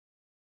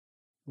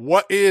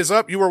What is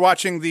up? You were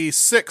watching the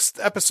 6th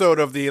episode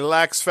of the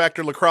Lax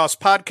Factor Lacrosse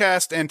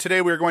podcast, and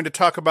today we are going to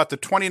talk about the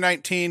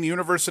 2019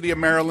 University of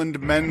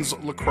Maryland men's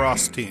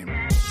lacrosse team.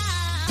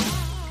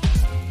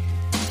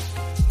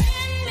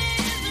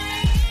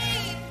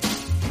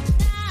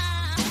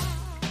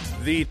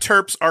 The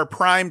Terps are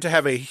primed to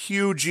have a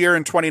huge year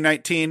in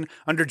 2019.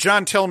 Under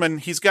John Tillman,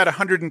 he's got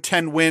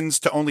 110 wins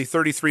to only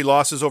 33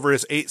 losses over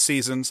his 8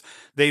 seasons.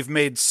 They've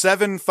made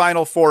 7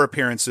 Final Four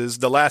appearances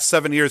the last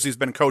 7 years he's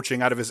been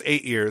coaching out of his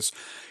 8 years.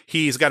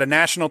 He's got a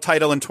national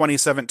title in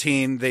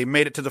 2017. They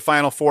made it to the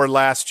Final Four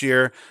last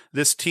year.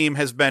 This team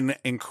has been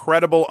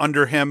incredible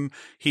under him.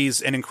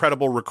 He's an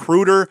incredible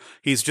recruiter.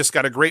 He's just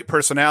got a great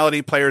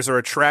personality. Players are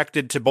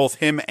attracted to both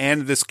him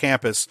and this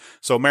campus.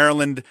 So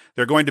Maryland,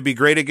 they're going to be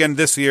great again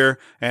this year,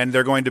 and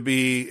they're going to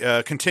be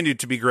continued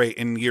to be great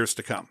in years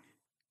to come.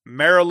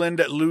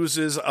 Maryland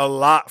loses a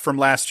lot from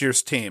last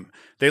year's team.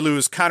 They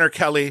lose Connor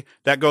Kelly,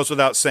 that goes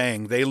without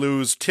saying. They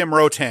lose Tim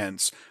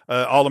Rotans,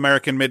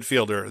 All-American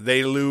midfielder.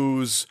 They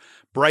lose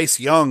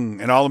Bryce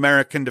Young, an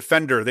All-American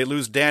defender. They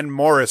lose Dan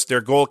Morris, their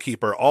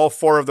goalkeeper. All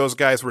 4 of those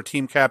guys were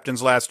team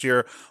captains last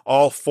year.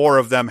 All 4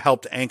 of them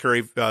helped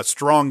anchor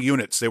strong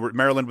units.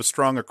 Maryland was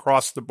strong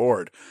across the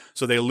board.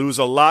 So they lose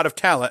a lot of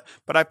talent,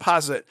 but I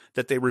posit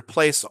that they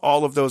replace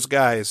all of those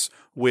guys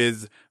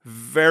with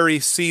very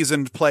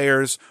seasoned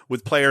players,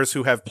 with players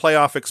who have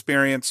playoff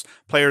experience,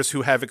 players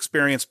who have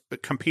experience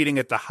competing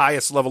at the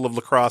highest level of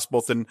lacrosse,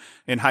 both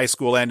in high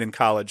school and in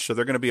college. So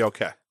they're going to be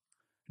okay.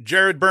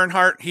 Jared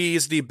Bernhardt,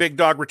 he's the big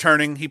dog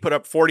returning. He put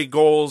up 40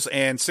 goals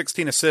and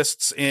 16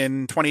 assists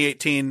in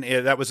 2018.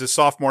 That was his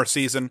sophomore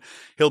season.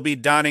 He'll be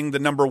donning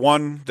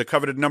the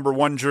coveted number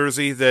 1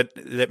 jersey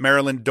that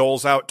Maryland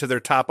doles out to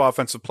their top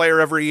offensive player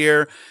every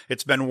year.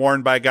 It's been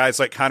worn by guys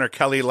like Connor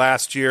Kelly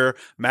last year.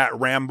 Matt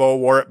Rambo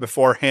wore it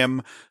before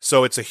him.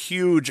 So it's a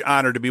huge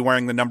honor to be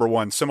wearing the number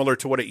 1, similar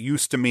to what it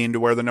used to mean to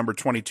wear the number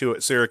 22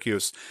 at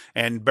Syracuse.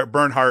 And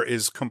Bernhardt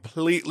is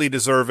completely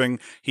deserving.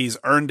 He's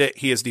earned it.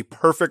 He is the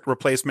perfect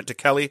replacement to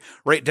Kelly,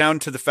 right down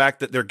to the fact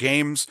that their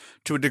games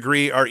to a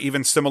degree are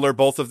even similar.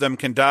 Both of them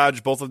can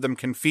dodge, both of them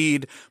can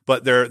feed,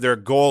 but they're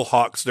goal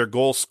hawks, they're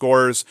goal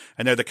scorers,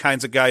 and they're the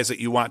kinds of guys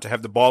that you want to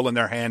have the ball in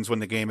their hands when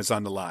the game is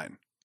on the line.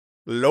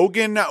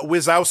 Logan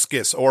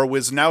Wisnowskis, or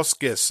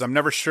Wisnowskis, I'm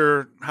never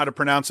sure how to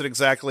pronounce it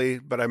exactly,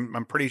 but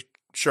I'm pretty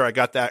sure I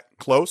got that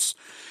close.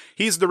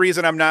 He's the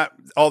reason I'm not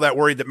all that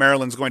worried that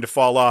Maryland's going to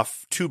fall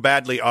off too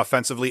badly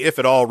offensively, if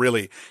at all,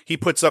 really. He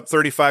puts up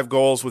 35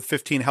 goals with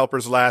 15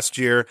 helpers last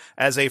year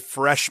as a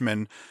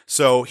freshman,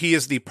 so he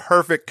is the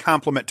perfect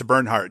complement to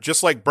Bernhardt.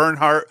 Just like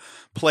Bernhardt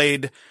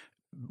played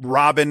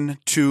Robin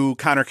to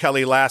Connor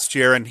Kelly last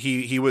year, and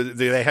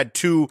they had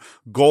 2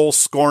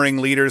 goal-scoring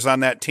leaders on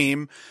that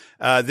team.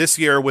 This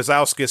year,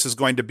 Wisnowskis is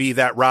going to be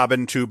that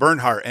Robin to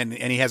Bernhardt, and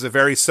he has a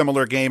very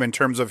similar game in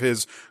terms of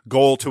his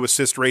goal to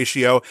assist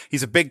ratio.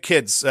 He's a big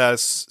kid,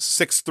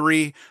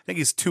 6'3", I think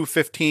he's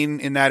 215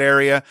 in that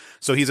area.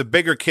 So he's a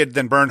bigger kid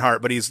than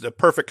Bernhardt, but he's the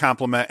perfect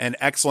complement and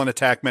excellent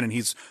attackman, and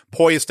he's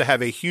poised to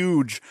have a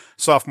huge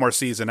sophomore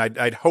season.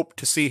 I'd hope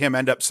to see him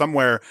end up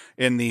somewhere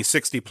in the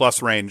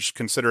 60-plus range,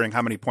 considering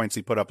how many points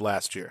he put up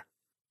last year.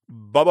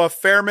 Bubba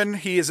Fairman,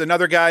 he is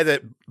another guy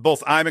that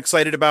both I'm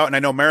excited about, and I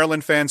know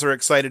Maryland fans are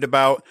excited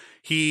about.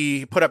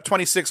 He put up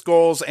 26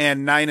 goals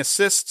and 9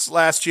 assists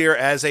last year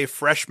as a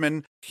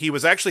freshman. He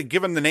was actually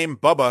given the name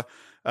Bubba,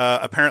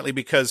 apparently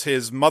because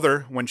his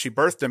mother, when she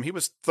birthed him, he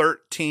was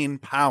 13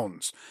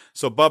 pounds.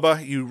 So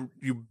Bubba,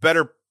 you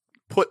better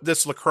put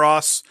this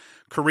lacrosse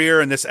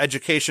career and this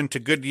education to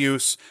good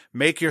use.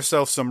 Make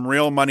yourself some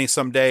real money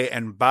someday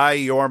and buy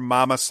your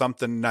mama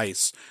something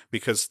nice,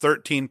 because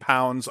 13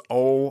 pounds,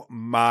 oh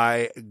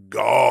my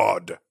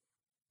God.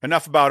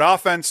 Enough about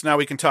offense. Now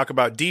we can talk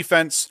about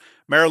defense.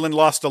 Maryland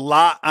lost a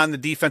lot on the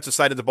defensive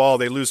side of the ball.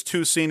 They lose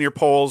 2 senior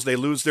poles. They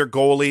lose their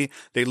goalie.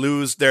 They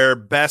lose their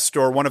best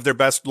or one of their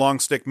best long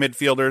stick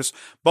midfielders,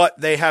 but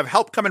they have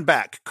help coming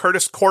back.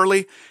 Curtis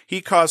Corley, he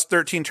caused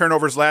 13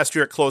 turnovers last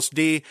year at close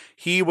D.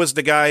 He was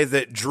the guy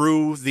that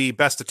drew the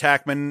best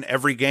attackman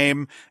every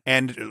game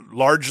and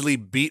largely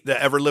beat the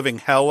ever-living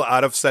hell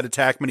out of said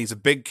attackman. He's a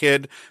big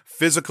kid,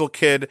 physical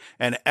kid,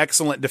 an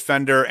excellent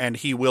defender, and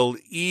he will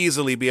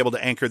easily be able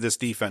to anchor this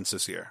defense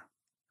this year.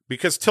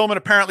 Because Tillman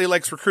apparently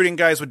likes recruiting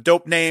guys with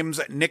dope names,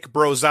 Nick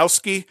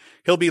Brozowski,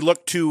 he'll be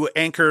looked to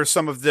anchor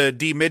some of the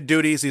D-mid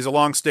duties. He's a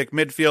long stick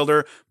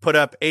midfielder, put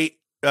up 8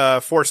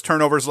 forced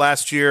turnovers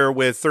last year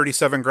with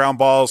 37 ground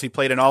balls. He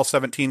played in all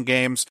 17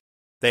 games.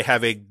 They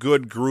have a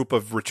good group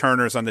of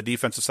returners on the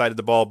defensive side of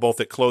the ball,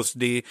 both at close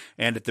D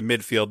and at the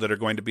midfield, that are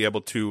going to be able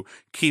to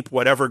keep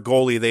whatever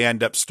goalie they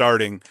end up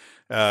starting,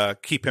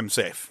 keep him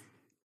safe.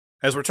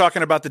 As we're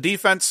talking about the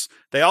defense,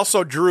 they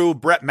also drew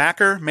Brett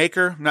Maker,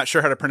 I'm not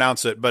sure how to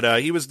pronounce it, but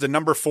he was the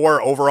number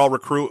 4 overall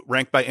recruit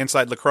ranked by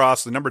Inside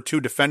Lacrosse, the number 2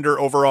 defender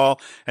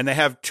overall, and they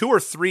have 2 or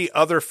 3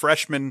 other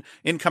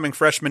incoming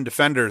freshman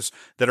defenders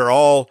that were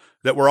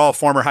all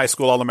former high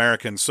school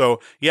All-Americans. So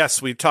yes,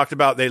 we talked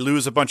about they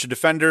lose a bunch of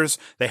defenders.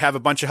 They have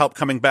a bunch of help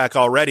coming back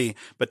already,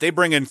 but they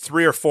bring in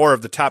 3 or 4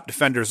 of the top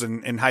defenders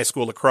in high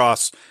school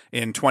lacrosse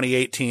in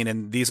 2018,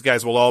 and these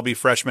guys will all be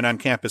freshmen on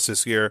campus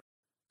this year.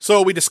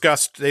 So we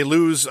discussed they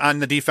lose on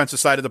the defensive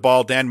side of the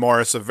ball, Dan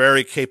Morris, a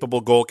very capable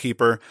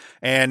goalkeeper,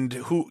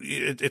 and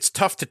it's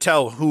tough to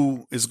tell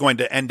who is going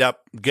to end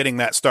up getting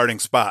that starting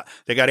spot.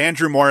 They got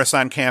Andrew Morris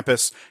on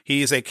campus.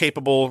 He's a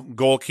capable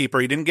goalkeeper.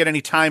 He didn't get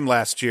any time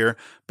last year,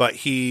 but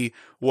he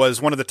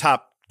was one of the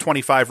top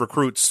 25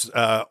 recruits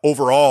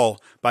overall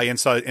by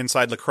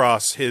Inside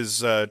Lacrosse, his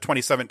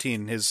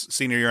 2017, his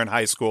senior year in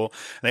high school.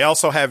 And they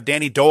also have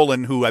Danny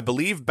Dolan, who I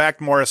believe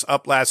backed Morris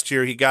up last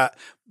year. He got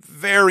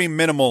very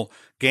minimal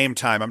game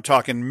time. I'm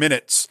talking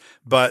minutes,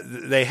 but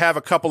they have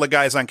a couple of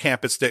guys on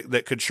campus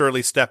that could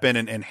surely step in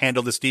and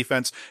handle this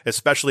defense,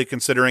 especially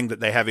considering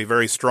that they have a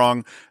very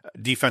strong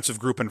defensive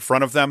group in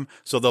front of them.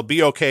 So they'll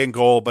be okay in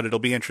goal, but it'll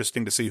be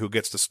interesting to see who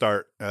gets to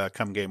start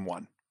come game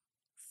 1.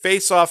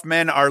 Face-off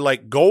men are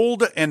like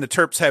gold, and the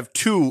Terps have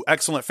 2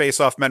 excellent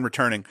face-off men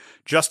returning.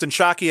 Justin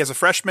Shockey, as a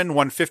freshman,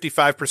 won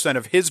 55%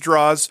 of his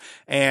draws,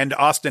 and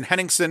Austin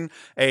Henningsen,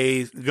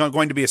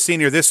 going to be a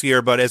senior this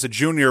year, but as a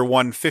junior,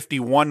 won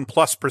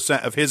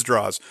 51+% of his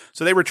draws.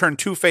 So they return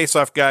 2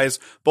 face-off guys,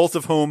 both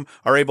of whom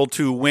are able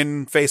to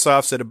win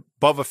face-offs at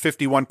above a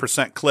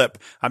 51% clip.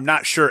 I'm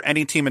not sure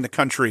any team in the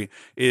country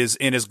is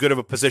in as good of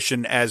a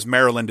position as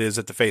Maryland is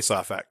at the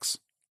face-off X.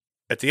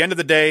 At the end of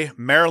the day,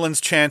 Maryland's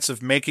chance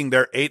of making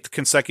their 8th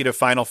consecutive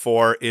Final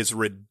Four is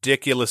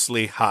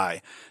ridiculously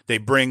high. They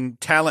bring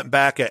talent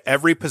back at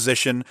every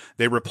position.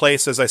 They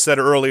replace, as I said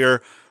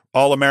earlier,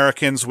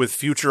 All-Americans with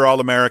future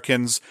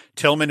All-Americans.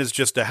 Tillman is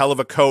just a hell of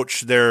a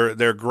coach.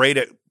 They're great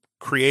at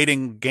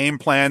creating game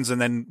plans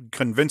and then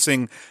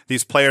convincing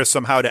these players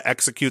somehow to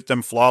execute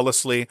them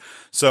flawlessly.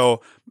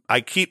 So I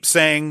keep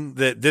saying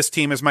that this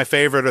team is my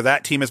favorite or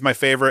that team is my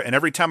favorite. And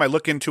every time I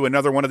look into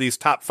another one of these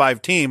top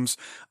 5 teams,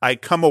 I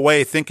come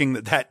away thinking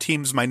that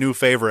team's my new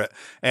favorite.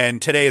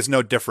 And today is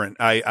no different.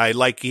 I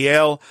like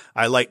Yale.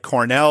 I like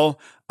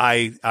Cornell.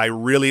 I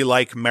really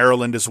like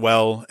Maryland as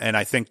well. And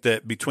I think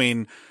that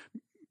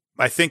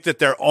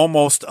they're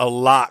almost a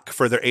lock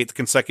for their 8th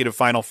consecutive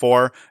Final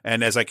Four.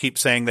 And as I keep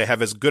saying, they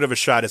have as good of a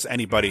shot as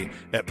anybody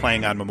at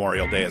playing on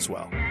Memorial Day as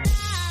well.